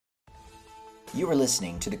You are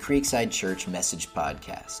listening to the Creekside Church Message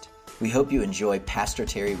Podcast. We hope you enjoy Pastor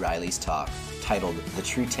Terry Riley's talk titled The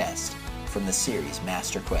True Test from the series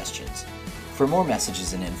Master Questions. For more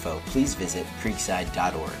messages and info, please visit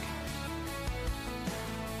creekside.org.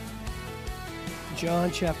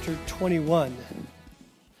 John chapter 21.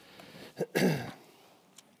 We're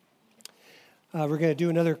going to do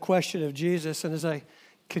another question of Jesus, and as I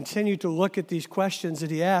continue to look at these questions that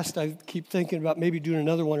he asked, I keep thinking about maybe doing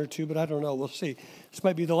another one or two, but I don't know. We'll see. This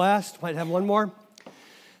might be the last. Might have one more.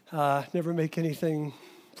 Never make anything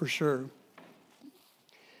for sure.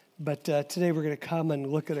 But today we're going to come and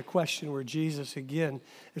look at a question where Jesus, again,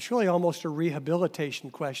 it's really almost a rehabilitation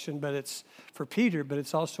question, but it's for Peter, but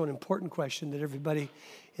it's also an important question that everybody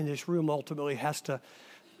in this room ultimately has to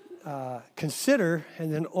consider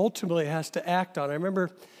and then ultimately has to act on. I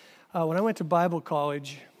remember when I went to Bible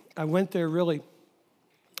college, I went there really,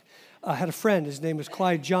 I had a friend, his name was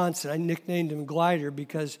Clyde Johnson. I nicknamed him Glider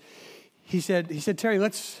because he said, Terry,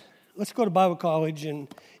 let's go to Bible college and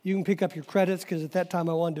you can pick up your credits, because at that time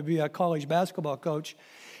I wanted to be a college basketball coach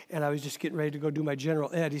and I was just getting ready to go do my general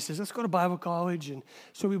ed. He says, let's go to Bible college. And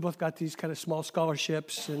so we both got these kind of small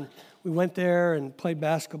scholarships and we went there and played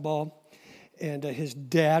basketball. And his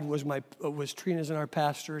dad was Trina's and our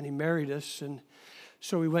pastor, and he married us. And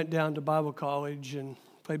so we went down to Bible college and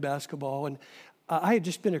played basketball. And I had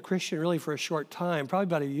just been a Christian really for a short time, probably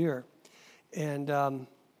about a year. And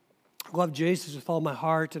loved Jesus with all my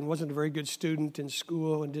heart and wasn't a very good student in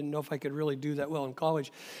school and didn't know if I could really do that well in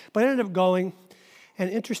college. But I ended up going.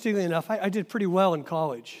 And interestingly enough, I did pretty well in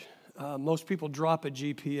college. Most people drop a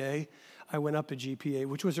GPA. I went up a GPA,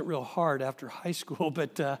 which wasn't real hard after high school,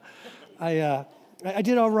 but I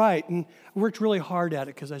did all right. And I worked really hard at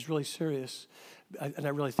it because I was really serious. And I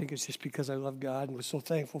really think it's just because I love God and was so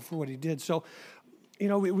thankful for what he did. So, you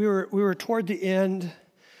know, we were toward the end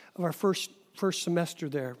of our first semester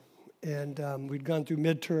there. And we'd gone through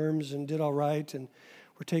midterms and did all right. And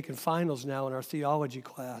we're taking finals now in our theology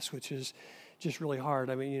class, which is just really hard.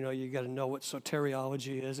 I mean, you know, you got to know what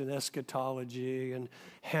soteriology is and eschatology and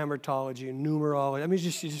hamartology and numerology. I mean,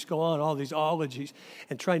 you just go on all these ologies,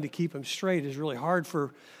 and trying to keep them straight is really hard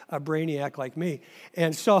for a brainiac like me.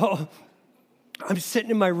 And so I'm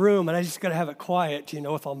sitting in my room, and I just got to have it quiet, you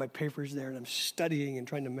know, with all my papers there, and I'm studying and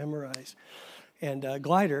trying to memorize. And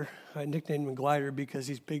Glider, I nicknamed him Glider because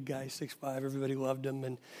he's a big guy, 6'5", everybody loved him,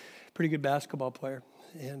 and pretty good basketball player,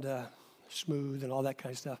 and smooth and all that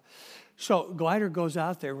kind of stuff. So Glider goes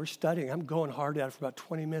out there, we're studying, I'm going hard at it for about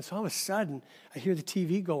 20 minutes. All of a sudden, I hear the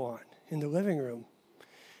TV go on in the living room.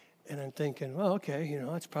 And I'm thinking, well, okay, you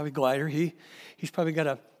know, that's probably Glider. He's probably got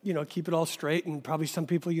to, you know, keep it all straight. And probably some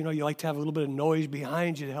people, you know, you like to have a little bit of noise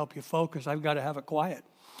behind you to help you focus. I've got to have it quiet.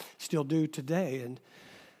 Still do today. And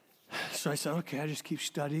so I said, okay, I just keep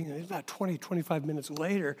studying. And about 20, 25 minutes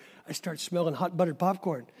later, I start smelling hot buttered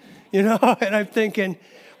popcorn, you know. And I'm thinking,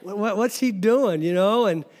 what's he doing, you know?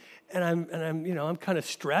 And I'm you know, I'm kind of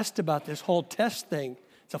stressed about this whole test thing.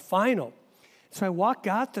 It's a final. So I walk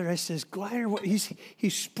out there, I says, Glider, he's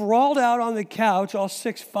sprawled out on the couch, all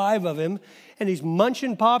 6'5" of him, and he's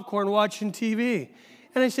munching popcorn, watching TV.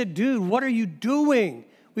 And I said, dude, what are you doing?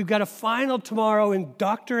 We've got a final tomorrow in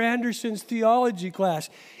Dr. Anderson's theology class.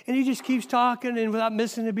 And he just keeps talking, and without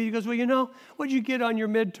missing a beat, he goes, well, you know, what'd you get on your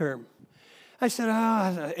midterm? I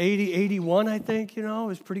said, 80, 81, I think, you know, it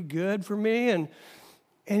was pretty good for me.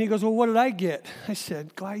 And he goes, well, what did I get? I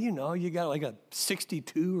said, God, you know, you got like a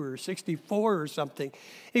 62 or 64 or something.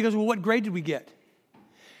 He goes, well, what grade did we get?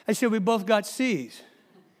 I said, we both got C's.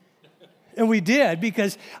 And we did,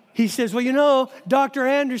 because he says, well, you know, Dr.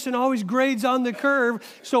 Anderson always grades on the curve.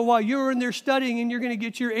 So while you're in there studying and you're going to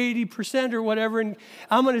get your 80% or whatever, and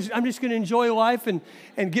I'm just going to enjoy life and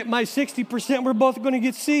get my 60%, we're both going to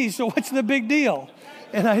get C's. So what's the big deal?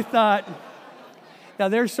 And I thought, now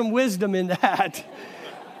there's some wisdom in that.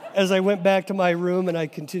 As I went back to my room and I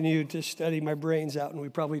continued to study my brains out, and we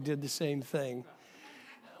probably did the same thing.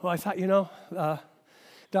 Well, I thought, you know,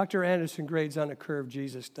 Dr. Anderson grades on a curve,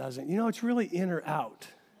 Jesus doesn't. You know, it's really in or out.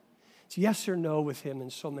 It's yes or no with him in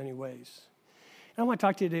so many ways. And I want to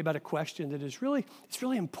talk to you today about a question that is really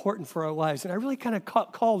important for our lives. And I really kind of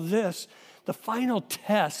call this the final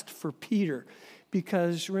test for Peter.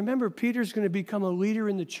 Because remember, Peter's going to become a leader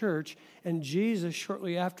in the church, and Jesus,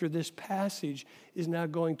 shortly after this passage, is now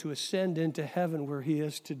going to ascend into heaven where he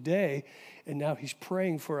is today, and now he's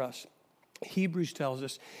praying for us. Hebrews tells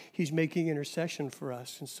us he's making intercession for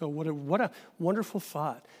us. And so what a wonderful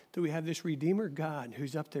thought that we have this Redeemer God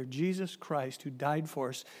who's up there, Jesus Christ, who died for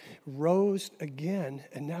us, rose again,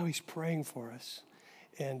 and now he's praying for us.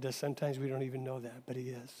 And sometimes we don't even know that, but he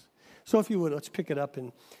is. So if you would, let's pick it up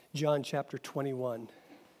in John chapter 21.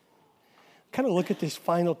 Kind of look at this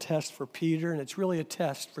final test for Peter, and it's really a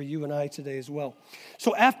test for you and I today as well.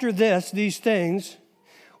 So after these things,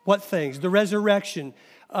 what things? The resurrection.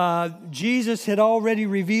 Jesus had already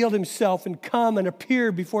revealed himself and come and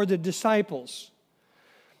appeared before the disciples.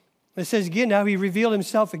 It says again, now he revealed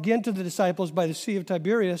himself again to the disciples by the Sea of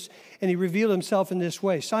Tiberias, and he revealed himself in this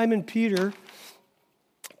way. Simon Peter,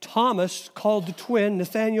 Thomas, called the twin,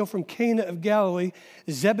 Nathanael from Cana of Galilee,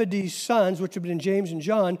 Zebedee's sons, which have been James and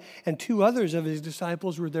John, and two others of his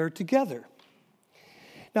disciples were there together.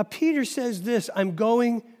 Now Peter says this, I'm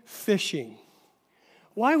going fishing.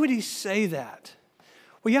 Why would he say that?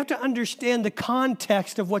 Well, you have to understand the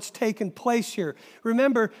context of what's taken place here.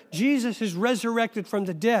 Remember, Jesus is resurrected from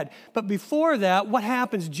the dead. But before that, what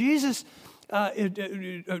happens? Jesus,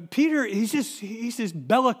 Peter, he's just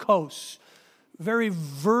bellicose. Very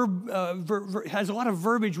has a lot of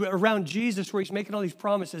verbiage around Jesus where he's making all these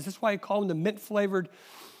promises. That's why I call him the mint-flavored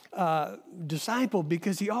disciple,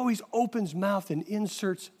 because he always opens mouth and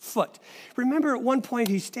inserts foot. Remember at one point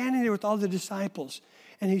he's standing there with all the disciples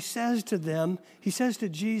and he says to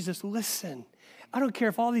Jesus, listen, I don't care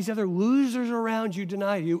if all these other losers around you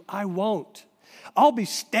deny you, I won't. I'll be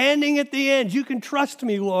standing at the end. You can trust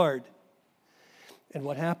me, Lord. And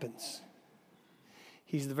what happens?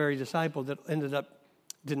 He's the very disciple that ended up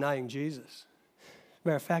denying Jesus.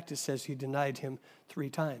 Matter of fact, it says he denied him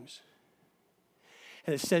 3 times.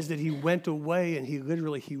 And it says that he went away and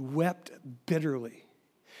he wept bitterly.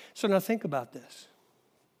 So now think about this.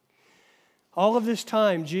 All of this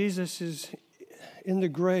time, Jesus is in the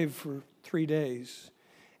grave for 3 days,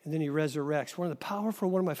 and then he resurrects. One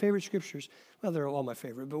of my favorite scriptures, well, they're all my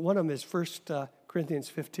favorite, but one of them is 1 Corinthians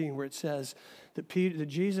 15, where it says that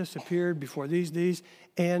Jesus appeared before these,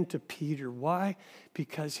 and to Peter. Why?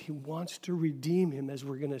 Because he wants to redeem him, as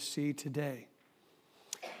we're going to see today.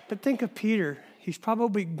 But think of Peter. He's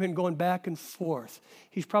probably been going back and forth.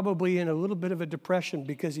 He's probably in a little bit of a depression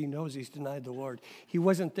because he knows he's denied the Lord. He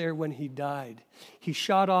wasn't there when he died. He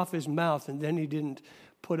shot off his mouth, and then he didn't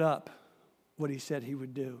put up what he said he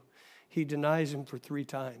would do. He denies him for 3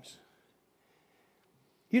 times.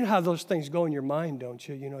 You know how those things go in your mind, don't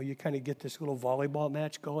you? You know, you kind of get this little volleyball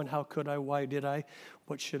match going. How could I? Why did I?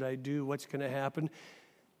 What should I do? What's going to happen?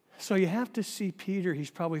 So you have to see Peter. He's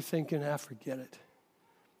probably thinking, forget it.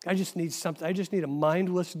 I just need something. I just need a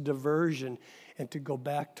mindless diversion and to go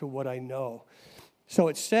back to what I know. So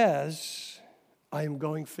it says, I am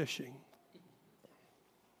going fishing.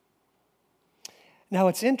 Now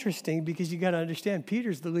it's interesting because you got to understand,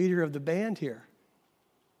 Peter's the leader of the band here.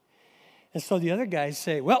 And so the other guys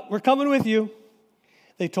say, well, we're coming with you.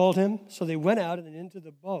 They told him, so they went out and then into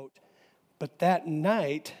the boat. But that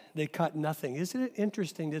night, they caught nothing. Isn't it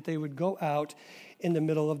interesting that they would go out in the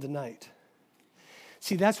middle of the night?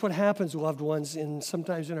 See, that's what happens, loved ones,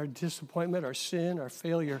 sometimes in our disappointment, our sin, our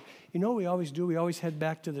failure. You know what we always do? We always head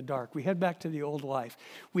back to the dark. We head back to the old life.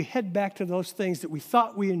 We head back to those things that we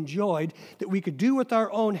thought we enjoyed, that we could do with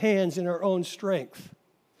our own hands and our own strength.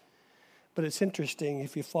 But it's interesting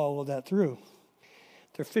if you follow that through.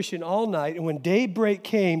 They're fishing all night, and when daybreak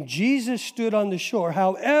came, Jesus stood on the shore.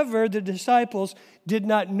 However, the disciples did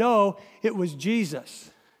not know it was Jesus.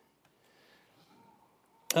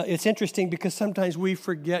 It's interesting because sometimes we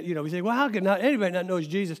forget, we say, well, how could anybody not know it's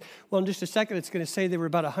Jesus? Well, in just a second, it's going to say they were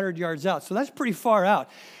about 100 yards out. So that's pretty far out.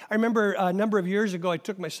 I remember a number of years ago, I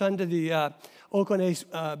took my son to the Oakland A's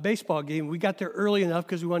baseball game. We got there early enough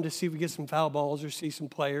because we wanted to see if we get some foul balls or see some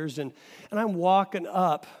players. And I'm walking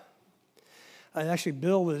up. Actually,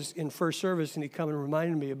 Bill was in first service, and he come and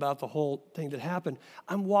reminded me about the whole thing that happened.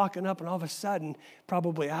 I'm walking up, and all of a sudden,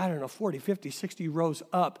 probably, 40, 50, 60 rows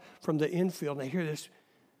up from the infield, and I hear this,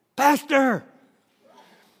 Pastor!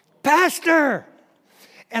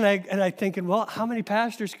 And I thinking, well, how many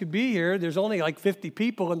pastors could be here? There's only like 50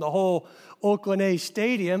 people in the whole Oakland A's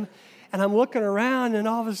stadium. And I'm looking around, and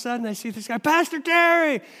all of a sudden I see this guy, Pastor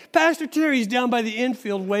Terry! He's down by the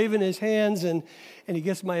infield waving his hands, and he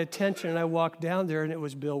gets my attention, and I walk down there, and it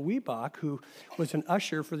was Bill Wiebach, who was an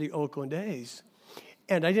usher for the Oakland A's.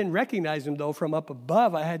 And I didn't recognize him, though, from up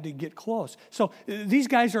above. I had to get close. So these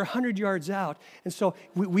guys are 100 yards out. And so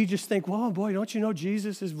we just think, well, boy, don't you know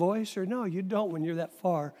Jesus' voice? Or no, you don't when you're that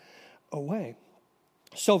far away.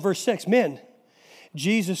 So verse 6, men,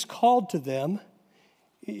 Jesus called to them,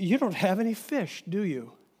 you don't have any fish, do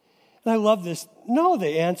you? And I love this. No,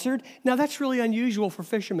 they answered. Now, that's really unusual for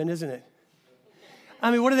fishermen, isn't it?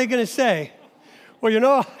 I mean, what are they going to say?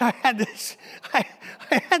 Well, I had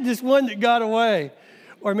this one that got away.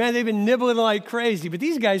 Or, man, they've been nibbling like crazy. But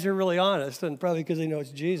these guys are really honest, and probably because they know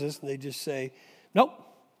it's Jesus, and they just say, nope.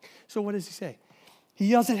 So what does he say? He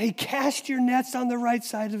yells at, hey, cast your nets on the right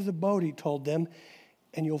side of the boat, he told them,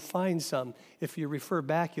 and you'll find some. If you refer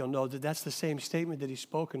back, you'll know that that's the same statement that he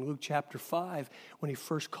spoke in Luke chapter 5 when he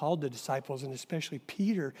first called the disciples, and especially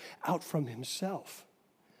Peter, out from himself.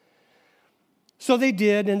 So they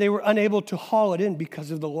did, and they were unable to haul it in because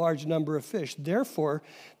of the large number of fish. Therefore,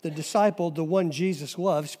 the disciple, the one Jesus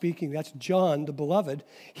loved, speaking, that's John, the beloved,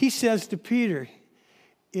 he says to Peter,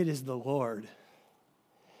 it is the Lord.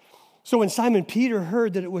 So when Simon Peter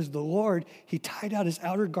heard that it was the Lord, he tied out his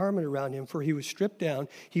outer garment around him, for he was stripped down.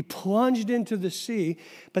 He plunged into the sea,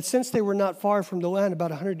 but since they were not far from the land, about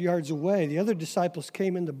 100 yards away, the other disciples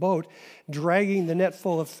came in the boat, dragging the net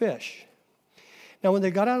full of fish. Now when they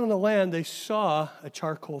got out on the land, they saw a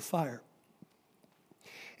charcoal fire,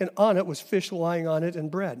 and on it was fish lying on it and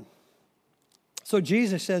bread. So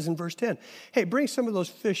Jesus says in verse 10, hey, bring some of those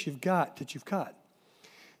fish you've caught.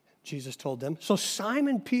 Jesus told them. So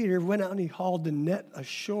Simon Peter went out and he hauled the net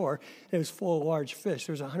ashore, and it was full of large fish.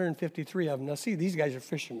 There was 153 of them. Now see, these guys are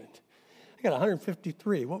fishermen. I got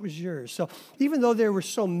 153. What was yours? So even though there were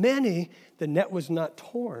so many, the net was not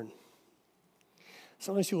torn.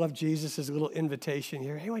 Sometimes you love Jesus' little invitation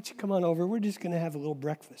here. Hey, why don't you come on over? We're just going to have a little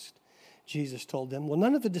breakfast. Jesus told them. Well,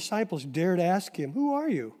 none of the disciples dared ask him, who are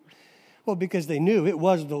you? Well, because they knew it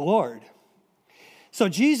was the Lord. So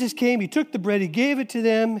Jesus came, he took the bread, he gave it to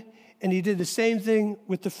them, and he did the same thing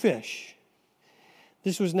with the fish.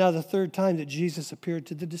 This was now the third time that Jesus appeared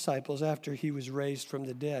to the disciples after he was raised from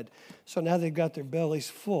the dead. So now they've got their bellies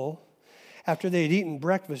full. After they had eaten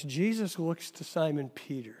breakfast, Jesus looks to Simon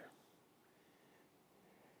Peter.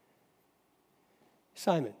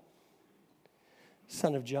 Simon,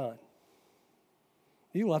 son of John,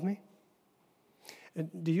 do you love me? And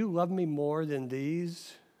do you love me more than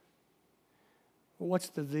these? What's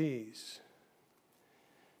the these?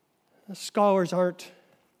 The scholars aren't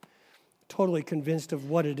totally convinced of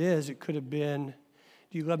what it is. It could have been,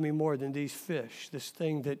 do you love me more than these fish, this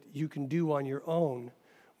thing that you can do on your own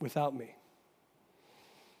without me?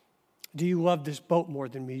 Do you love this boat more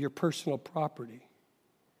than me, your personal property?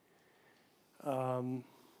 Do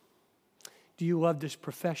you love this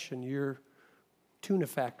profession, your tuna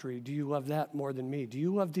factory? Do you love that more than me? Do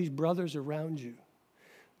you love these brothers around you?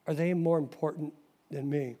 Are they more important than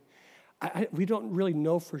me? We don't really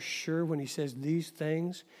know for sure when he says these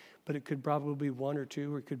things, but it could probably be one or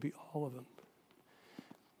two, or it could be all of them.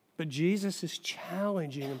 But Jesus is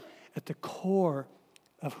challenging him at the core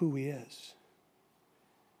of who he is.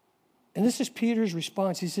 And this is Peter's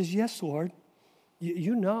response. He says, yes, Lord,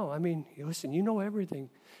 you know. I mean, listen, you know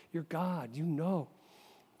everything. You're God. You know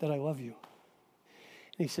that I love you.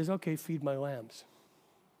 And he says, okay, feed my lambs.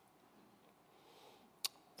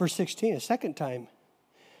 Verse 16, a second time,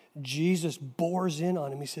 Jesus bores in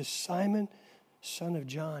on him. He says, Simon, son of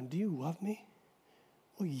John, do you love me?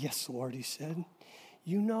 Well, yes, Lord, he said.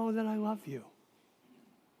 You know that I love you.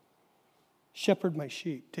 Shepherd my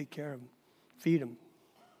sheep, take care of them, feed them,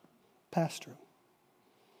 pastor them.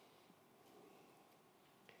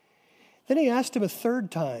 Then he asked him a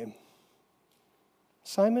third time,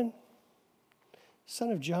 Simon,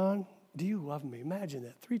 son of John, do you love me? Imagine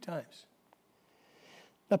that, 3 times.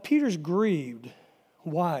 Now, Peter's grieved.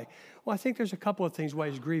 Why? Well, I think there's a couple of things why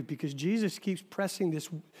he's grieved, because Jesus keeps pressing this.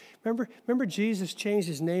 Remember Jesus changed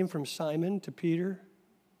his name from Simon to Peter?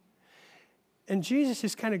 And Jesus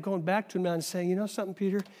is kind of going back to him now and saying, you know something,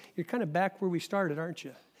 Peter? You're kind of back where we started, aren't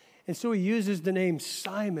you? And so he uses the name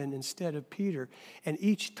Simon instead of Peter. And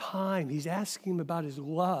each time he's asking him about his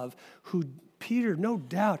love, who Peter, no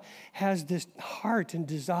doubt, has this heart and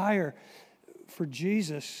desire for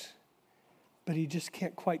Jesus, but he just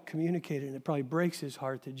can't quite communicate it. And it probably breaks his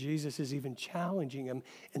heart that Jesus is even challenging him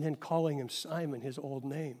and then calling him Simon, his old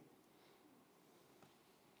name.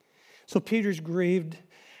 So Peter's grieved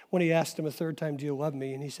when he asked him a third time, do you love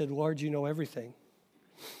me? And he said, Lord, you know everything.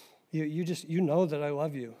 You know that I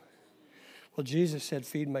love you. Well, Jesus said,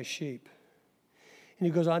 feed my sheep. And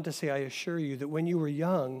he goes on to say, I assure you that when you were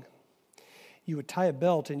young, you would tie a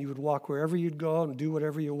belt and you would walk wherever you'd go and do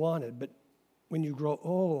whatever you wanted. But when you grow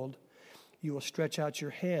old, you will stretch out your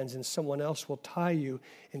hands and someone else will tie you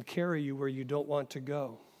and carry you where you don't want to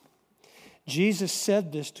go. Jesus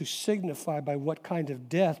said this to signify by what kind of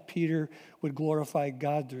death Peter would glorify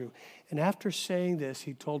God through. And after saying this,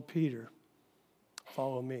 he told Peter,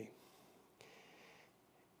 follow me.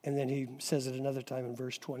 And then he says it another time in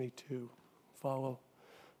verse 22, follow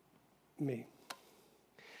me.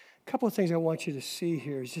 A couple of things I want you to see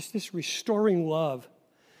here is just this restoring love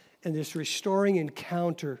and this restoring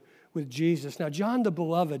encounter with Jesus. Now, John the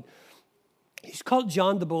Beloved, He's called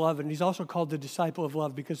John the Beloved, and he's also called the disciple of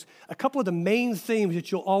love because a couple of the main themes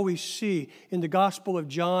that you'll always see in the Gospel of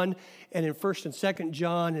John and in 1st and 2nd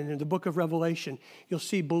John and in the book of Revelation, you'll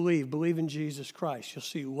see believe in Jesus Christ. You'll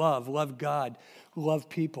see love God, love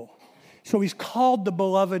people. So he's called the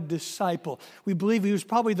beloved disciple. We believe he was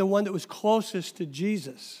probably the one that was closest to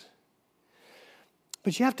Jesus.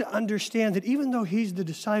 But you have to understand that even though he's the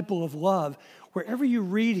disciple of love, wherever you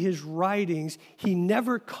read his writings, he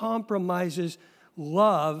never compromises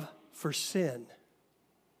love for sin.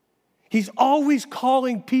 He's always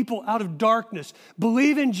calling people out of darkness.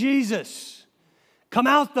 Believe in Jesus. Come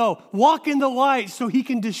out, though. Walk in the light so he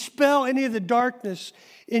can dispel any of the darkness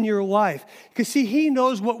in your life. Because, see, he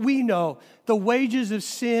knows what we know. The wages of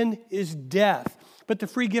sin is death, but the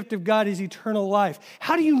free gift of God is eternal life.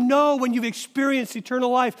 How do you know when you've experienced eternal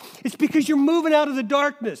life? It's because you're moving out of the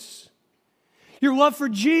darkness. Your love for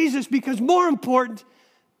Jesus becomes more important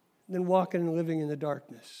than walking and living in the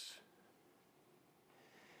darkness.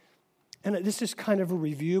 And this is kind of a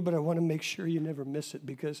review, but I want to make sure you never miss it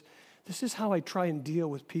because this is how I try and deal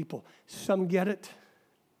with people. Some get it,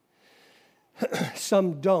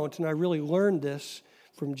 some don't. And I really learned this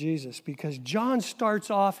from Jesus because John starts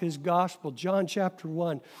off his gospel, John chapter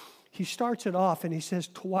 1. He starts it off and he says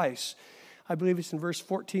twice, I believe it's in verse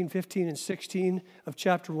 14, 15, and 16 of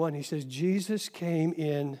chapter 1. He says, Jesus came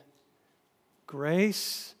in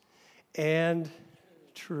grace and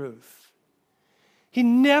truth.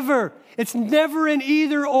 It's never an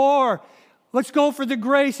either or. Let's go for the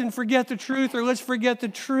grace and forget the truth, or let's forget the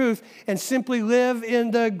truth and simply live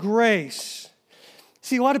in the grace.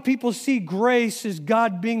 See, a lot of people see grace as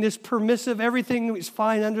God being this permissive, everything is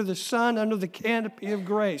fine under the sun, under the canopy of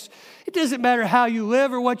grace. It doesn't matter how you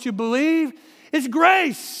live or what you believe. It's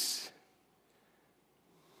grace.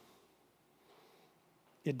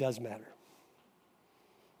 It does matter.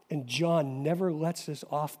 And John never lets us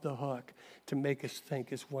off the hook to make us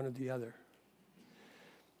think it's one or the other.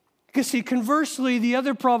 Because, see, conversely, the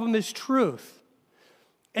other problem is truth.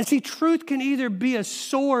 And see, truth can either be a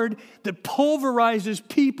sword that pulverizes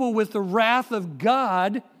people with the wrath of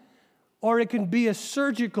God, or it can be a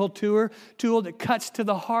surgical tool that cuts to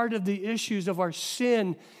the heart of the issues of our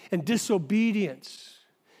sin and disobedience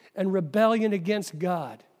and rebellion against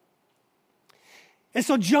God. And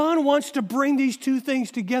so John wants to bring these two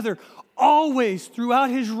things together always throughout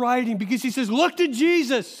his writing because he says, look to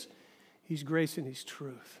Jesus. He's grace and he's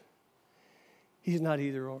truth. He's not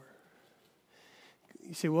either or.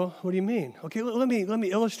 You say, well, what do you mean? Okay, let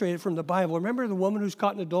me illustrate it from the Bible. Remember the woman who's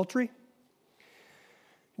caught in adultery?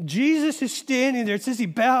 Jesus is standing there. It says he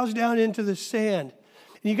bows down into the sand.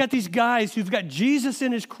 And you got these guys who've got Jesus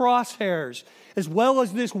in his crosshairs, as well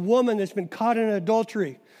as this woman that's been caught in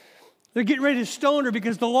adultery. They're getting ready to stone her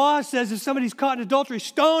because the law says if somebody's caught in adultery,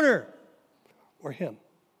 stone her or him.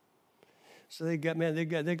 So they got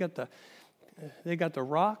the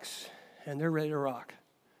rocks, and they're ready to rock.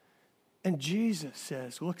 And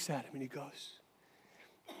Jesus looks at him and he goes,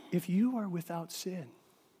 if you are without sin,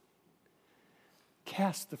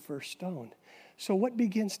 cast the first stone. So what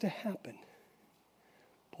begins to happen?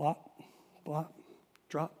 Plop, plop,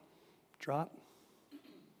 drop, drop.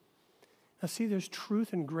 Now see, there's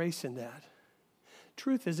truth and grace in that.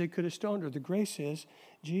 Truth is they could have stoned her. The grace is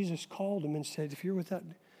Jesus called him and said, if you're without,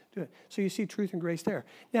 do it. So you see truth and grace there.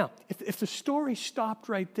 Now, if the story stopped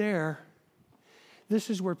right there, this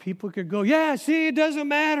is where people could go, yeah, see, it doesn't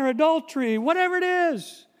matter, adultery, whatever it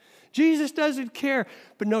is. Jesus doesn't care.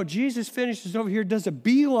 But no, Jesus finishes over here, does a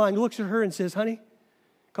beeline, looks at her and says, honey,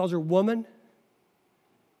 calls her woman.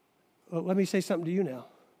 Well, let me say something to you now.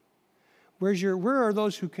 Where are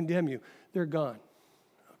those who condemn you? They're gone.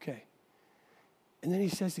 Okay. And then he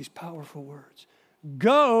says these powerful words.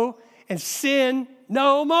 Go and sin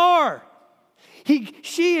no more.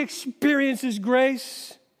 She experiences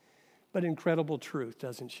grace, but incredible truth,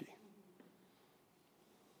 doesn't she?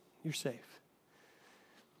 You're safe.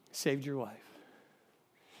 Saved your life.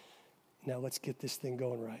 Now let's get this thing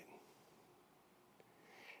going right.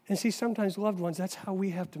 And see, sometimes, loved ones, that's how we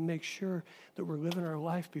have to make sure that we're living our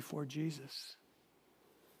life before Jesus.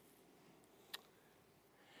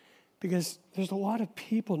 Because there's a lot of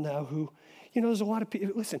people now who, there's a lot of people.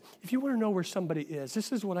 Listen, if you want to know where somebody is,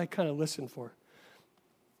 this is what I kind of listen for.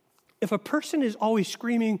 If a person is always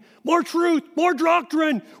screaming, more truth, more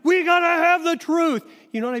doctrine, we got to have the truth.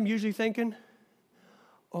 You know what I'm usually thinking?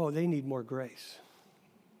 Oh, they need more grace.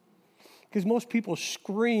 Because most people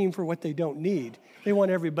scream for what they don't need. They want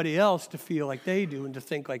everybody else to feel like they do and to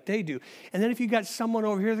think like they do. And then if you got someone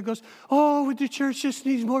over here that goes, oh, the church just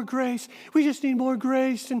needs more grace. We just need more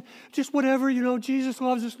grace and just whatever, Jesus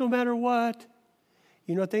loves us no matter what.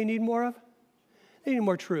 You know what they need more of? They need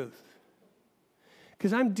more truth.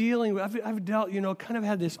 Because I'm dealing with, I've dealt, kind of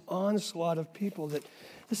had this onslaught of people that,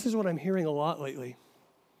 this is what I'm hearing a lot lately.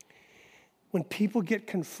 When people get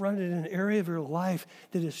confronted in an area of your life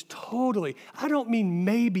that is totally, I don't mean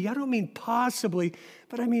maybe, I don't mean possibly,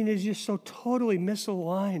 but I mean is just so totally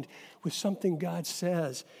misaligned with something God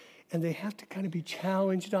says, and they have to kind of be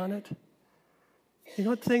challenged on it. You know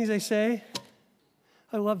what things they say?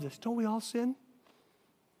 I love this. Don't we all sin?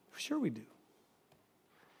 Sure we do.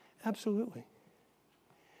 Absolutely.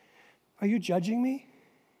 Are you judging me?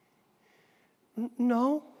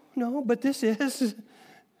 No, but this is.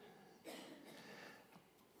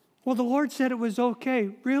 Well, the Lord said it was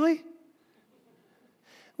okay. Really?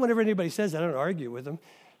 Whenever anybody says that, I don't argue with them.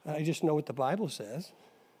 I just know what the Bible says.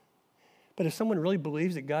 But if someone really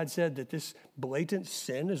believes that God said that this blatant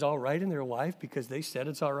sin is all right in their life because they said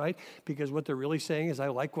it's all right, because what they're really saying is I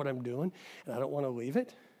like what I'm doing and I don't want to leave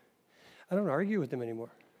it, I don't argue with them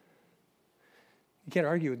anymore. You can't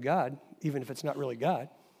argue with God, even if it's not really God.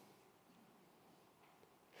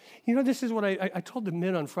 This is what I told the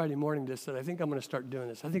men on Friday morning this, that I think I'm going to start doing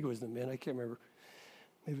this. I think it was the men. I can't remember.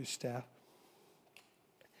 Maybe it was staff.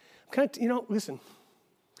 Listen.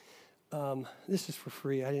 This is for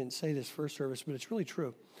free. I didn't say this first service, but it's really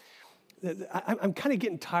true. I'm kind of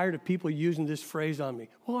getting tired of people using this phrase on me.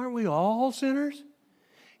 Well, aren't we all sinners?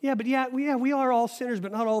 Yeah, we are all sinners,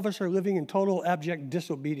 but not all of us are living in total abject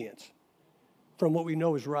disobedience from what we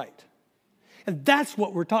know is right. And that's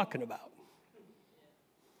what we're talking about.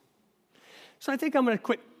 So I think I'm going to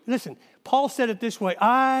quit. Listen, Paul said it this way,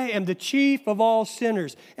 I am the chief of all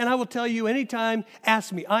sinners. And I will tell you anytime,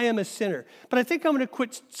 ask me, I am a sinner. But I think I'm going to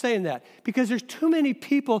quit saying that because there's too many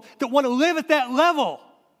people that want to live at that level.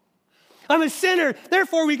 I'm a sinner,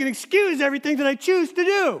 therefore we can excuse everything that I choose to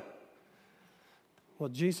do. Well,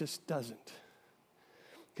 Jesus doesn't,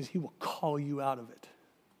 because he will call you out of it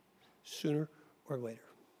sooner or later.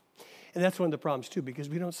 And that's one of the problems, too, because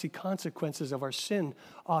we don't see consequences of our sin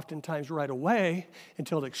oftentimes right away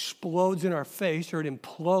until it explodes in our face or it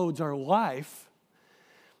implodes our life.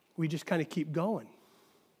 We just kind of keep going.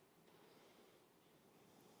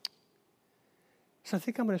 So I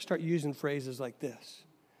think I'm going to start using phrases like this.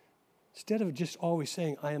 Instead of just always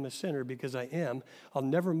saying, I am a sinner, because I am, I'll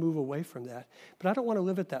never move away from that. But I don't want to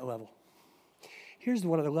live at that level. Here's the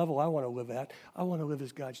level I want to live at. I want to live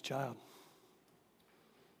as God's child.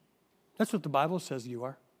 That's what the Bible says you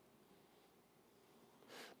are.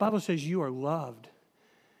 The Bible says you are loved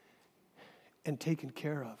and taken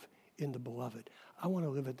care of in the beloved. I want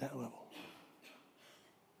to live at that level.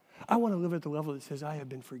 I want to live at the level that says I have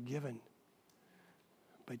been forgiven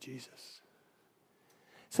by Jesus.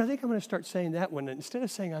 So I think I'm going to start saying that one. Instead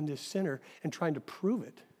of saying I'm this sinner and trying to prove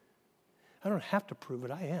it, I don't have to prove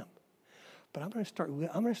it, I am. But I'm going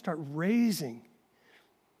to start raising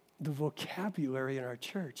the vocabulary in our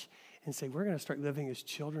church and say, we're going to start living as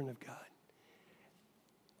children of God,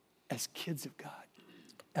 as kids of God,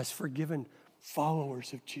 as forgiven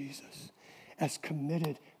followers of Jesus, as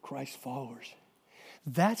committed Christ followers.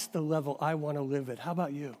 That's the level I want to live at. How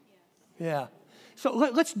about you? Yeah. So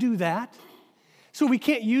let's do that. So we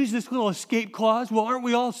can't use this little escape clause. Well, aren't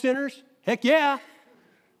we all sinners? Heck yeah.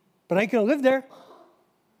 But I ain't going to live there.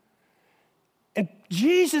 And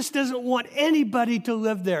Jesus doesn't want anybody to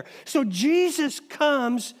live there. So Jesus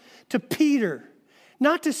comes to Peter,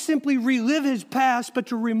 not to simply relive his past, but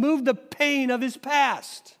to remove the pain of his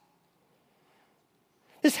past.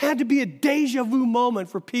 This had to be a deja vu moment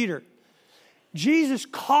for Peter. Jesus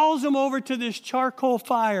calls him over to this charcoal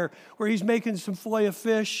fire where he's making some fillet of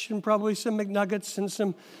fish and probably some McNuggets and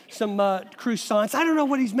some croissants. I don't know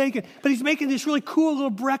what he's making, but he's making this really cool little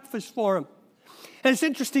breakfast for him. And it's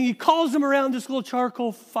interesting, he calls him around this little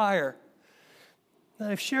charcoal fire. Now,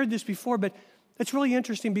 I've shared this before, but it's really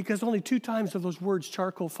interesting because only 2 times of those words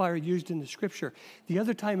charcoal fire used in the scripture. The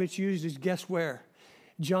other time it's used is guess where?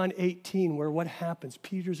 John 18, where what happens?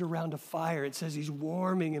 Peter's around a fire. It says he's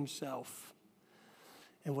warming himself.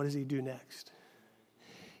 And what does he do next?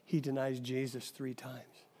 He denies Jesus 3 times.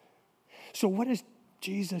 So what does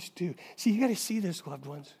Jesus do? See, you got to see this, loved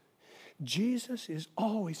ones. Jesus is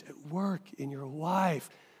always at work in your life,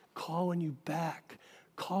 calling you back,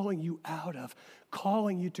 calling you out of,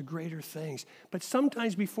 calling you to greater things. But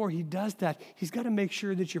sometimes before he does that, he's got to make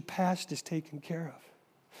sure that your past is taken care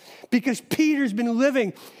of. Because Peter's been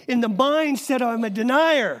living in the mindset of I'm a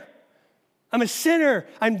denier. I'm a sinner.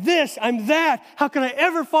 I'm this. I'm that. How can I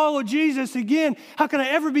ever follow Jesus again? How can I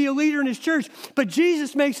ever be a leader in his church? But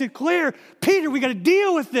Jesus makes it clear, Peter, we got to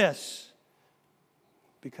deal with this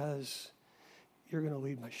because you're going to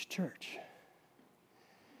lead my church.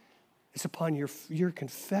 It's upon your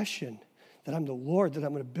confession that I'm the Lord, that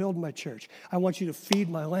I'm going to build my church. I want you to feed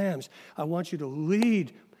my lambs. I want you to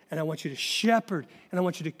lead, and I want you to shepherd, and I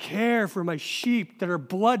want you to care for my sheep that are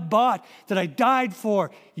blood-bought, that I died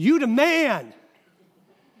for. You demand.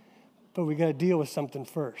 But we got to deal with something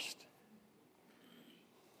first.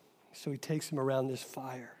 So he takes him around this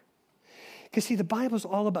fire. Because see, the Bible's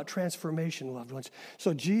all about transformation, loved ones.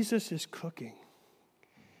 So Jesus is cooking.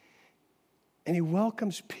 And he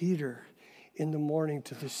welcomes Peter in the morning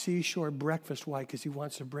to the seashore breakfast. Why? Because he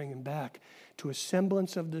wants to bring him back to a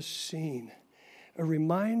semblance of the scene. A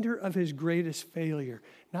reminder of his greatest failure.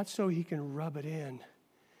 Not so he can rub it in,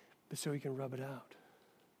 but so he can rub it out.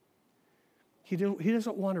 He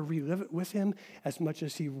doesn't want to relive it with him as much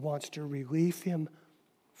as he wants to relieve him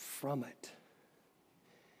from it.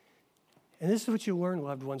 And this is what you learn,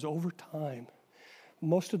 loved ones, over time.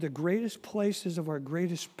 Most of the greatest places of our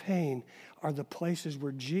greatest pain are the places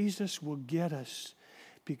where Jesus will get us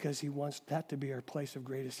because he wants that to be our place of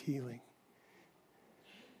greatest healing.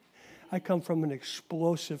 I come from an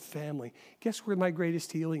explosive family. Guess where my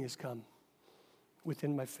greatest healing has come?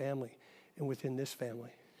 Within my family and within this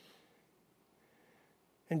family.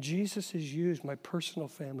 And Jesus has used my personal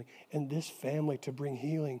family and this family to bring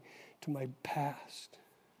healing to my past.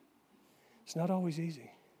 It's not always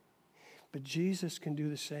easy, but Jesus can do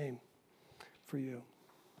the same for you.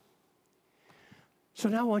 So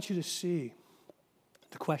now I want you to see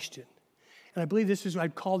the question. And I believe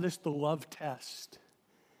I'd call this the love test.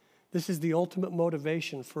 This is the ultimate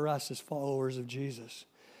motivation for us as followers of Jesus.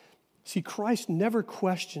 See, Christ never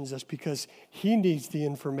questions us because he needs the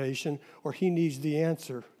information or he needs the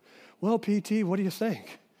answer. Well, PT, what do you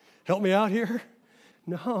think? Help me out here?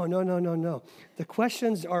 No. The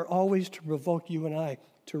questions are always to provoke you and I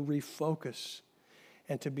to refocus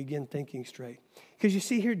and to begin thinking straight. Because you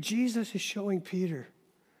see here, Jesus is showing Peter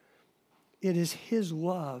it is his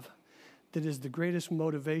love that is the greatest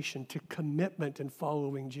motivation to commitment in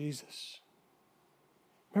following Jesus.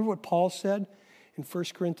 Remember what Paul said in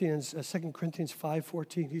 2 Corinthians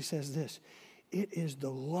 5:14? He says this, it is the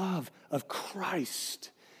love of Christ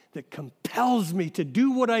that compels me to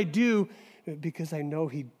do what I do because I know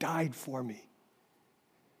he died for me.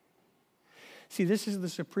 See, this is the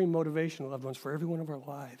supreme motivation, loved ones, for every one of our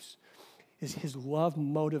lives, is his love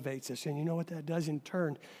motivates us. And you know what that does in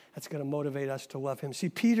turn? That's going to motivate us to love him. See,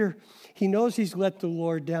 Peter, he knows he's let the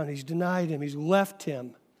Lord down. He's denied him. He's left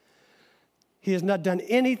him. He has not done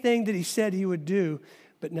anything that he said he would do.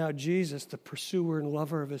 But now Jesus, the pursuer and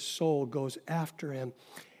lover of his soul, goes after him.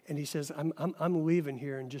 And he says, I'm leaving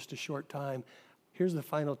here in just a short time. Here's the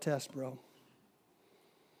final test, bro.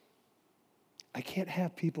 I can't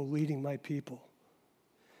have people leading my people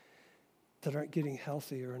that aren't getting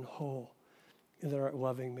healthier and whole and that aren't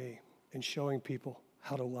loving me and showing people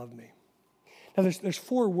how to love me. Now, there's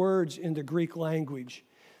 4 words in the Greek language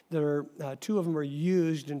that are, 2 of them are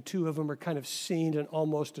used and 2 of them are kind of seen and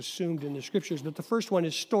almost assumed in the scriptures. But the first one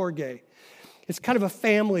is storge. It's kind of a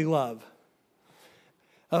family love,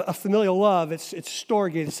 a familial love. It's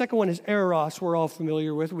storge. The second one is eros, we're all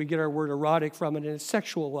familiar with. We get our word erotic from it, and it's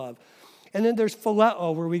sexual love. And then there's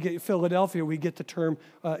phileo, where we get Philadelphia, we get the term,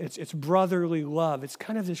 it's brotherly love. It's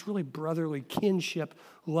kind of this really brotherly kinship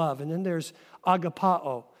love. And then there's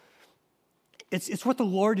agapao. It's what the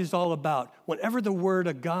Lord is all about. Whenever the word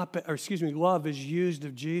love is used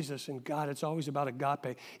of Jesus and God, it's always about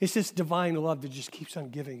agape. It's this divine love that just keeps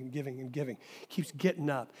on giving and giving and giving, keeps getting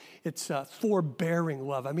up. It's forbearing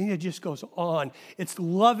love. I mean, it just goes on. It's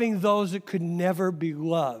loving those that could never be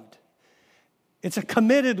loved. It's a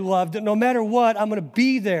committed love that no matter what, I'm going to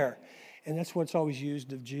be there. And that's what's always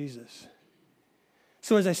used of Jesus.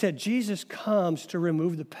 So as I said, Jesus comes to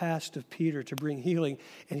remove the past of Peter, to bring healing,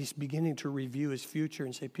 and he's beginning to review his future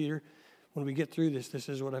and say, Peter, when we get through this, this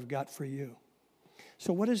is what I've got for you.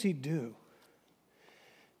 So what does he do?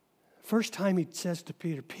 First time he says to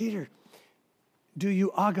Peter, Peter, do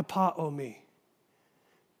you agapao me?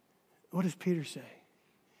 What does Peter say?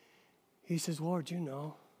 He says, Lord, you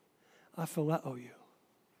know, I phileo you.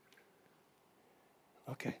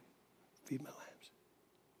 Okay, feed my lambs.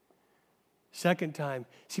 Second time,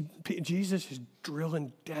 see, Jesus is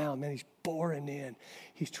drilling down, man, he's boring in.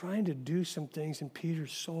 He's trying to do some things in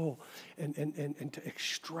Peter's soul and to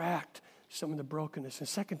extract some of the brokenness. And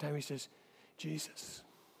second time he says, Jesus,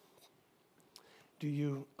 do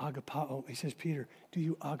you agapao? He says, Peter, do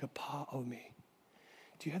you agapao me?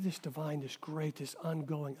 Do you have this divine, this great, this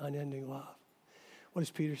ongoing, unending love? What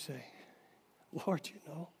does Peter say? Lord, you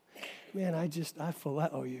know, man, I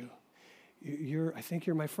phileo you. I think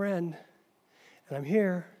you're my friend, and I'm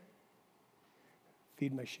here.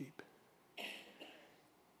 Feed my sheep.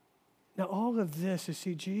 Now, all of this is,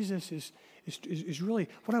 see, Jesus is really,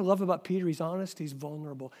 what I love about Peter, he's honest, he's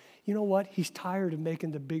vulnerable. You know what? He's tired of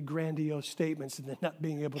making the big grandiose statements and then not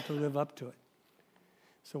being able to live up to it.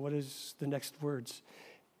 So what is the next words?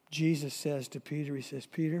 Jesus says to Peter, he says,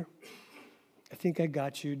 Peter, I think I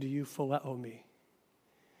got you. Do you phileo me?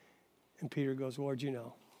 And Peter goes, Lord, you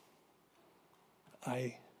know,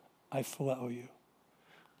 I phileo you.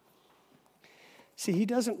 See, he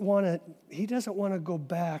doesn't want to go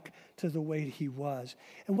back to the way he was.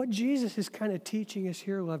 And what Jesus is kind of teaching us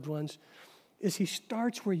here, loved ones, is he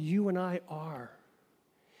starts where you and I are.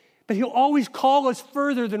 But he'll always call us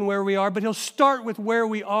further than where we are, but he'll start with where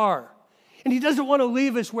we are. And he doesn't want to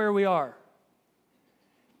leave us where we are.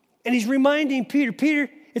 And he's reminding Peter,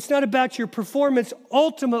 Peter, it's not about your performance.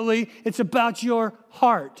 Ultimately, it's about your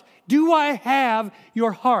heart. Do I have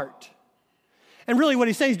your heart? And really what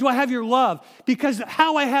he's saying is, do I have your love? Because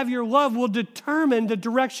how I have your love will determine the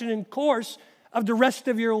direction and course of the rest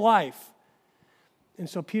of your life. And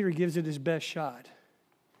so Peter gives it his best shot.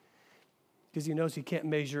 Because he knows he can't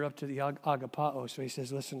measure up to the agapao. So he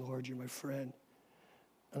says, listen, Lord, you're my friend,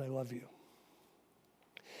 and I love you.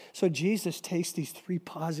 So Jesus takes these three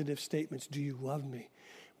positive statements. Do you love me?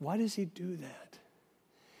 Why does he do that?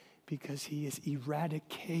 Because he is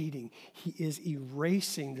eradicating, he is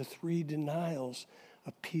erasing the three denials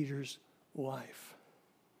of Peter's life.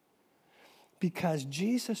 Because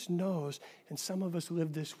Jesus knows, and some of us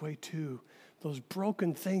live this way too, those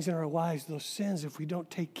broken things in our lives, those sins, if we don't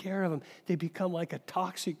take care of them, they become like a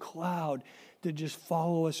toxic cloud that just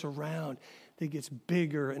follow us around, that gets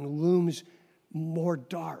bigger and looms more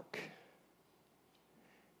dark.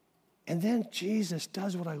 And then Jesus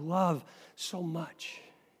does what I love so much.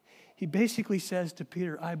 He basically says to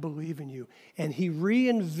Peter, I believe in you. And he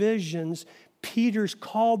re-envisions Peter's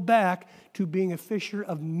call back to being a fisher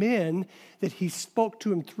of men that he spoke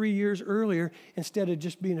to him 3 years earlier instead of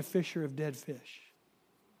just being a fisher of dead fish.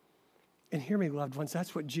 And hear me, loved ones,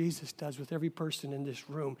 that's what Jesus does with every person in this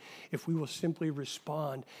room if we will simply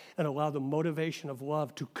respond and allow the motivation of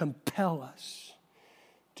love to compel us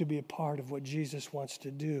to be a part of what Jesus wants to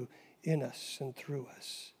do in us and through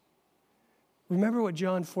us. Remember what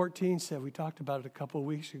John 14 said. We talked about it a couple of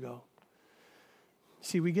weeks ago.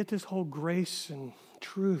 See, we get this whole grace and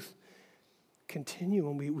truth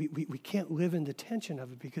continuum. We can't live in the tension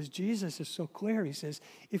of it because Jesus is so clear. He says,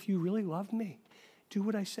 if you really love me, do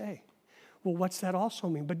what I say. Well, what's that also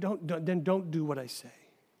mean? But don't do what I say.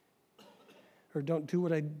 Or don't do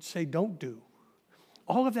what I say don't do.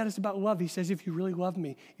 All of that is about love. He says, if you really love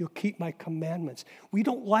me, you'll keep my commandments. We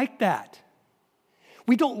don't like that.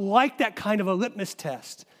 We don't like that kind of a litmus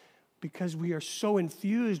test because we are so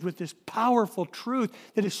infused with this powerful truth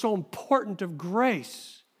that is so important of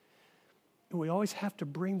grace. And we always have to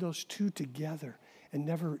bring those two together and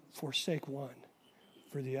never forsake one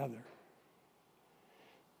for the other.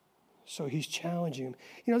 So he's challenging him.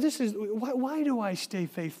 You know, this is, why do I stay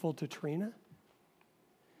faithful to Trina?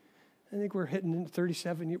 I think we're hitting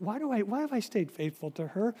 37 years. Why have I stayed faithful to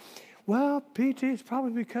her? Well, PT, it's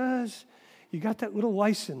probably because you got that little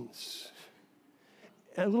license,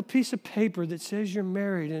 a little piece of paper that says you're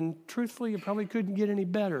married, and truthfully, you probably couldn't get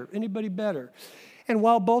anybody better. And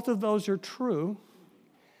while both of those are true,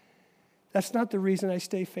 that's not the reason I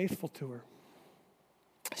stay faithful to her.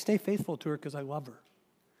 I stay faithful to her because I love her.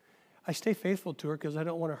 I stay faithful to her because I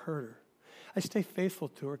don't want to hurt her. I stay faithful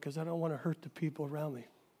to her because I don't want to hurt the people around me.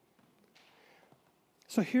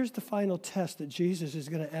 So here's the final test that Jesus is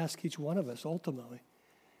going to ask each one of us ultimately.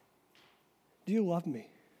 Do you love me?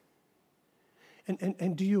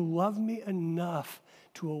 And do you love me enough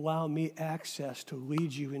to allow me access to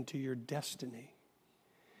lead you into your destiny?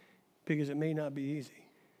 Because it may not be easy.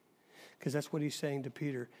 Because that's what he's saying to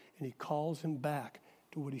Peter. And he calls him back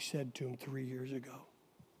to what he said to him 3 years ago.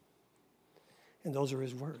 And those are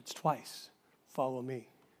his words twice. Follow me.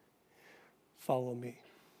 Follow me.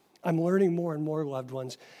 I'm learning more and more, loved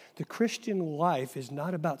ones. The Christian life is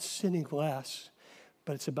not about sinning less,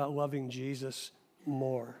 but it's about loving Jesus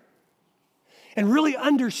more. And really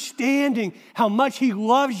understanding how much he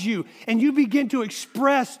loves you, and you begin to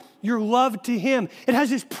express your love to him. It has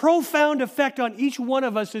this profound effect on each one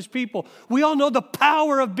of us as people. We all know the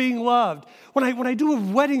power of being loved. When I do a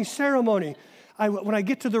wedding ceremony, when I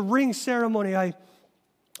get to the ring ceremony, I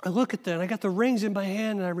look at that, and I got the rings in my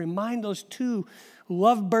hand, and I remind those two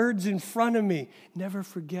lovebirds in front of me. Never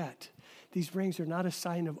forget, these rings are not a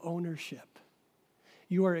sign of ownership.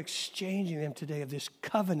 You are exchanging them today of this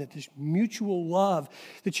covenant, this mutual love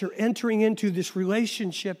that you're entering into this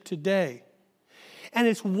relationship today. And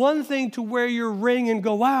it's one thing to wear your ring and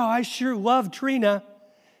go, wow, I sure love Trina.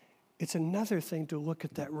 It's another thing to look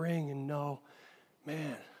at that ring and know,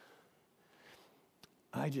 man,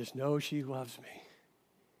 I just know she loves me.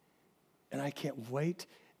 And I can't wait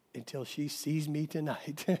until she sees me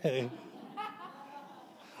tonight.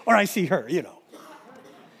 Or I see her,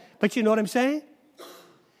 But you know what I'm saying?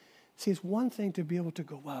 See, it's one thing to be able to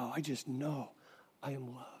go, wow, I just know I am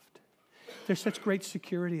loved. There's such great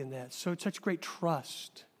security in that, such great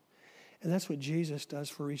trust. And that's what Jesus does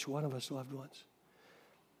for each one of us, loved ones.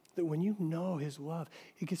 That when you know his love,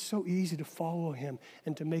 it gets so easy to follow him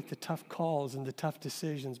and to make the tough calls and the tough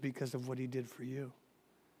decisions because of what he did for you.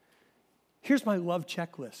 Here's my love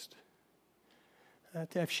checklist.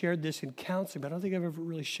 I've shared this in counseling, but I don't think I've ever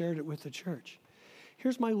really shared it with the church.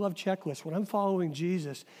 Here's my love checklist. When I'm following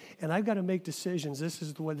Jesus and I've got to make decisions, this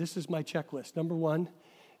is my checklist. Number one,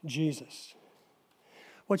 Jesus.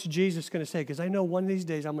 What's Jesus going to say? Because I know one of these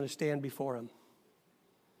days I'm going to stand before him.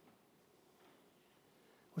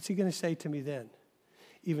 What's he going to say to me then,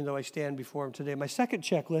 even though I stand before him today? My second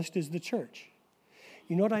checklist is the church.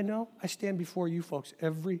 You know what I know? I stand before you folks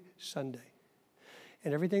every Sunday.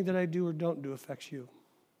 And everything that I do or don't do affects you.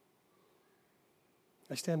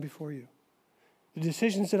 I stand before you. The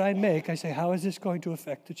decisions that I make, I say, how is this going to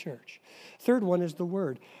affect the church? Third one is the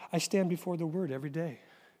Word. I stand before the Word every day.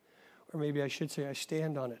 Or maybe I should say I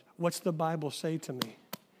stand on it. What's the Bible say to me?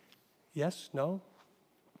 Yes? No?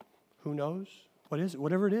 Who knows? What is it?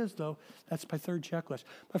 Whatever it is, though, that's my third checklist.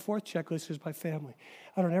 My fourth checklist is my family.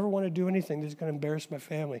 I don't ever want to do anything that's going to embarrass my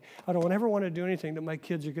family. I don't ever want to do anything that my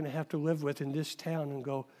kids are going to have to live with in this town and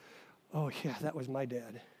go, oh, yeah, that was my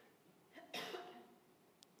dad.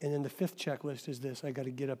 And then the fifth checklist is this. I got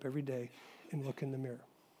to get up every day and look in the mirror.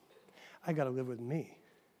 I got to live with me.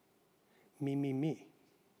 Me.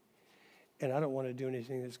 And I don't want to do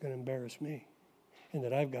anything that's going to embarrass me and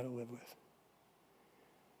that I've got to live with.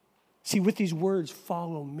 See, with these words,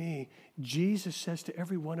 follow me, Jesus says to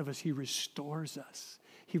every one of us, he restores us.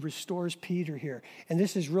 He restores Peter here. And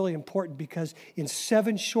this is really important because in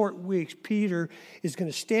 7 short weeks, Peter is going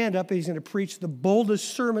to stand up and he's going to preach the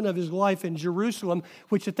boldest sermon of his life in Jerusalem,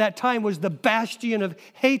 which at that time was the bastion of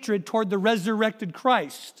hatred toward the resurrected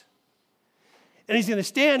Christ. And he's going to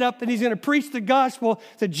stand up and he's going to preach the gospel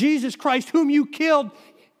that Jesus Christ, whom you killed,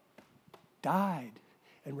 died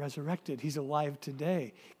and resurrected. He's alive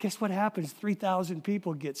today. Guess what happens? 3,000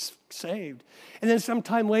 people get saved. And then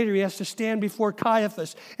sometime later, he has to stand before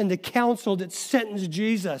Caiaphas and the council that sentenced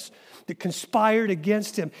Jesus, that conspired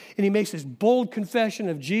against him. And he makes this bold confession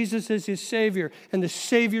of Jesus as his Savior and the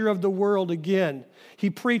Savior of the world again.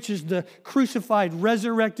 He preaches the crucified,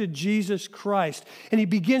 resurrected Jesus Christ. And he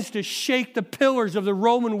begins to shake the pillars of the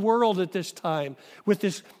Roman world at this time with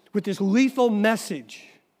this lethal message.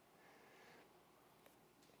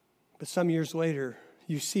 But some years later,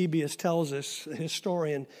 Eusebius tells us, a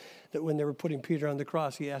historian, that when they were putting Peter on the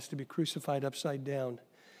cross, he asked to be crucified upside down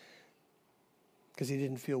because he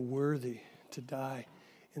didn't feel worthy to die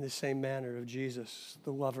in the same manner of Jesus,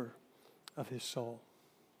 the lover of his soul.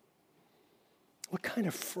 What kind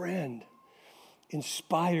of friend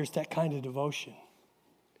inspires that kind of devotion?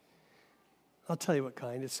 I'll tell you what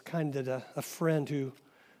kind. It's the kind that a friend who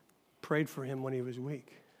prayed for him when he was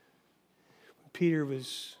weak. When Peter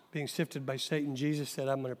was being sifted by Satan, Jesus said,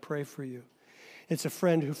 I'm going to pray for you. It's a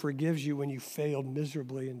friend who forgives you when you failed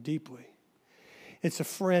miserably and deeply. It's a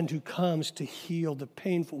friend who comes to heal the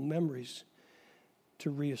painful memories, to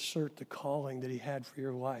reassert the calling that he had for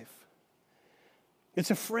your life.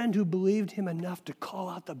 It's a friend who believed him enough to call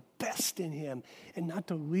out the best in him and not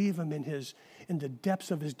to leave him in the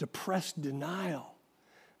depths of his depressed denial,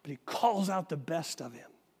 but he calls out the best of him.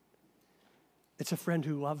 It's a friend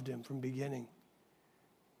who loved him from beginning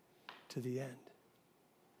to the end.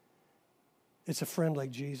 It's a friend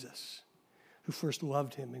like Jesus who first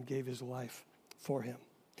loved him and gave his life for him.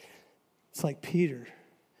 It's like Peter.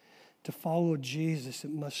 To follow Jesus,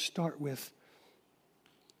 it must start with,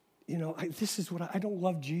 this is what I don't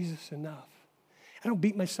love Jesus enough. I don't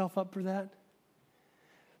beat myself up for that.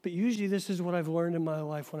 But usually this is what I've learned in my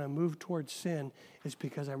life when I move towards sin is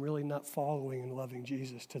because I'm really not following and loving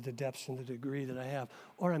Jesus to the depths and the degree that I have.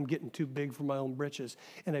 Or I'm getting too big for my own britches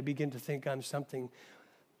and I begin to think I'm something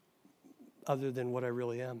other than what I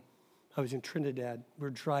really am. I was in Trinidad. We're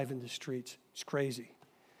driving the streets. It's crazy.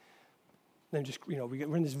 Then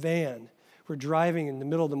we're in this van. We're driving in the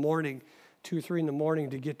middle of the morning, 2 or 3 in the morning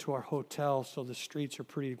to get to our hotel, so the streets are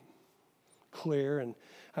pretty clear, and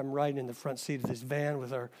I'm riding in the front seat of this van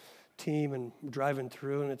with our team and driving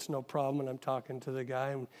through, and it's no problem, and I'm talking to the guy,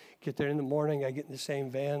 and get there in the morning, I get in the same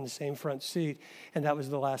van, the same front seat, and that was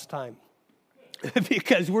the last time.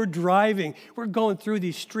 because we're driving, we're going through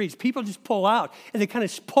these streets. People just pull out, and they kind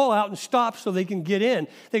of pull out and stop so they can get in.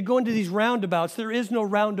 They go into these roundabouts. There is no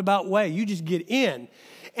roundabout way. You just get in.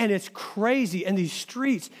 And it's crazy. And these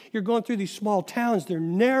streets, you're going through these small towns. They're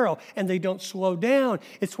narrow, and they don't slow down.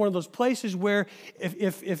 It's one of those places where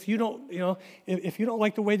if you don't, if you don't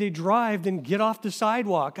like the way they drive, then get off the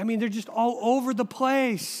sidewalk. I mean, they're just all over the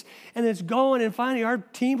place. And it's going, and finally our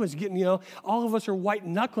team was getting, all of us are white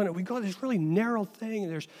knuckling it. We go this really narrow thing, and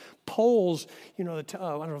there's poles, I don't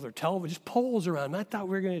know if they're television, just poles around. And I thought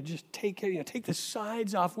we were going to just take the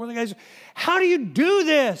sides off. One of the guys, how do you do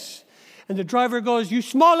this? And the driver goes, you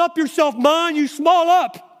small up yourself, man, you small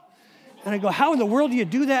up. And I go, how in the world do you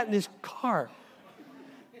do that in this car?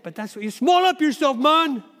 But that's what, you small up yourself,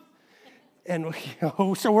 man. And,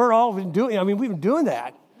 so we're all been doing, we've been doing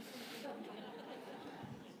that.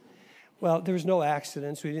 Well, there was no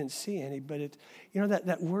accidents. We didn't see any, but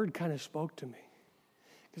that word kind of spoke to me.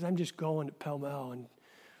 Because I'm just going to Pell Mell and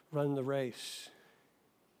running the race.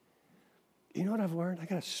 You know what I've learned? I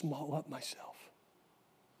got to small up myself.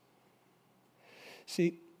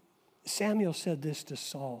 See, Samuel said this to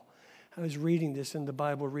Saul. I was reading this in the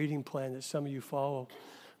Bible reading plan that some of you follow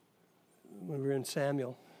when we were in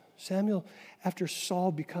Samuel. Samuel, after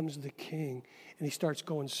Saul becomes the king and he starts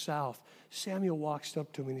going south, Samuel walks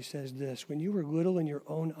up to him and he says this, when you were little in your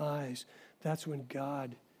own eyes, that's when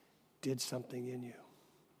God did something in you.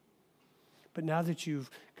 But now that you've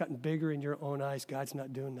gotten bigger in your own eyes, God's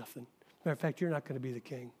not doing nothing. Matter of fact, you're not going to be the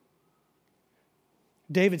king.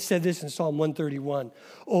 David said this in Psalm 131,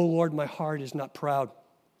 "O Lord, my heart is not proud,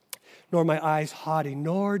 nor my eyes haughty,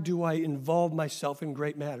 nor do I involve myself in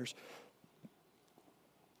great matters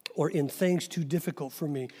or in things too difficult for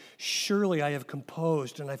me. Surely I have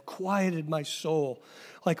composed and I've quieted my soul.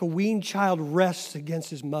 Like a weaned child rests against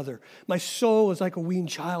his mother. My soul is like a weaned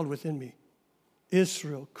child within me."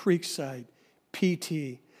 Israel, Creekside,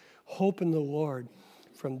 PT, hope in the Lord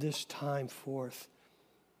from this time forth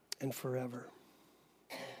and forever.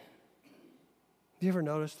 You ever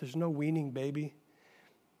notice there's no weaning baby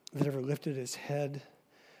that ever lifted its head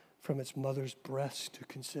from its mother's breast to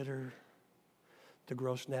consider the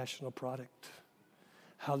gross national product,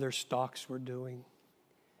 how their stocks were doing?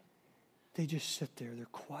 They just sit there, they're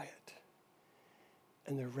quiet,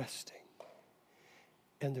 and they're resting,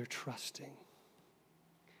 and they're trusting.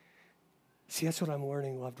 See, that's what I'm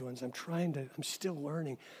learning, loved ones. I'm still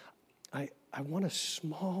learning. I want to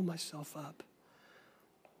small myself up.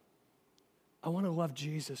 I want to love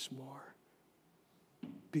Jesus more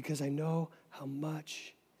because I know how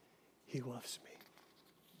much he loves me.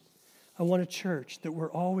 I want a church that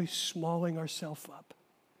we're always smalling ourselves up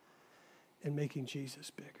and making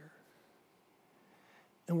Jesus bigger.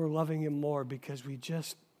 And we're loving him more because we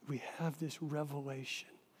have this revelation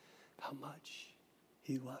of how much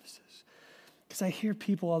he loves us. Because I hear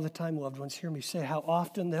people all the time, loved ones, hear me say how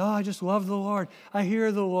often I just love the Lord. I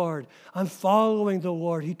hear the Lord. I'm following the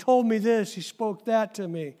Lord. He told me this. He spoke that to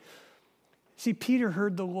me. See, Peter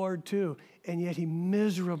heard the Lord too, and yet he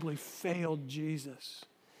miserably failed Jesus.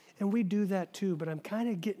 And we do that too, but I'm kind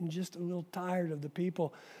of getting just a little tired of the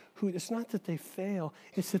people who, it's not that they fail,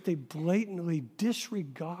 it's that they blatantly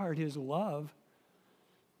disregard his love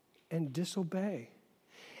and disobey.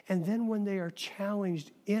 And then when they are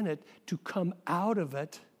challenged in it to come out of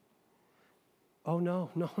it, oh, no,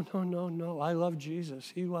 I love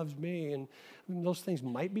Jesus. He loves me. And those things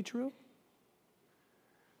might be true.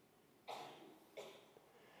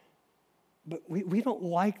 But we don't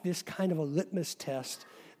like this kind of a litmus test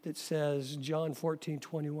that says, John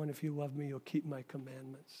 14:21, if you love me, you'll keep my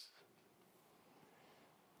commandments.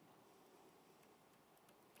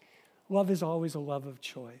 Love is always a love of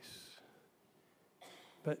choice.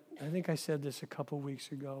 But I think I said this a couple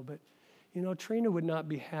weeks ago, but Trina would not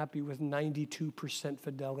be happy with 92%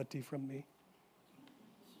 fidelity from me.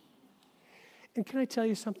 And can I tell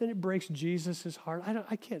you something? It breaks Jesus' heart.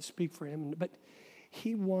 I can't speak for him, but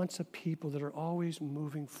he wants a people that are always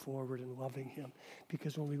moving forward and loving him.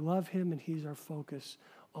 Because when we love him and he's our focus,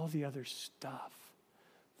 all the other stuff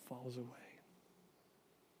falls away.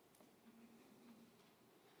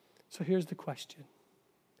 So here's the question.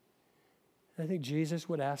 I think Jesus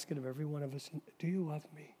would ask it of every one of us, do you love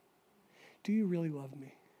me? Do you really love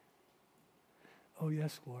me? Oh,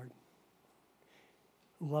 yes, Lord.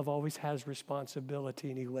 Love always has responsibility,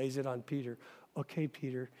 and he lays it on Peter. Okay,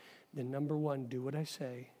 Peter, then number one, do what I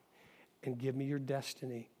say and give me your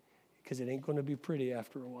destiny, because it ain't going to be pretty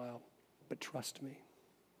after a while, but trust me.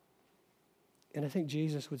 And I think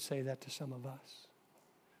Jesus would say that to some of us.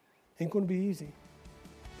 Ain't going to be easy,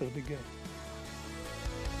 but it'll be good.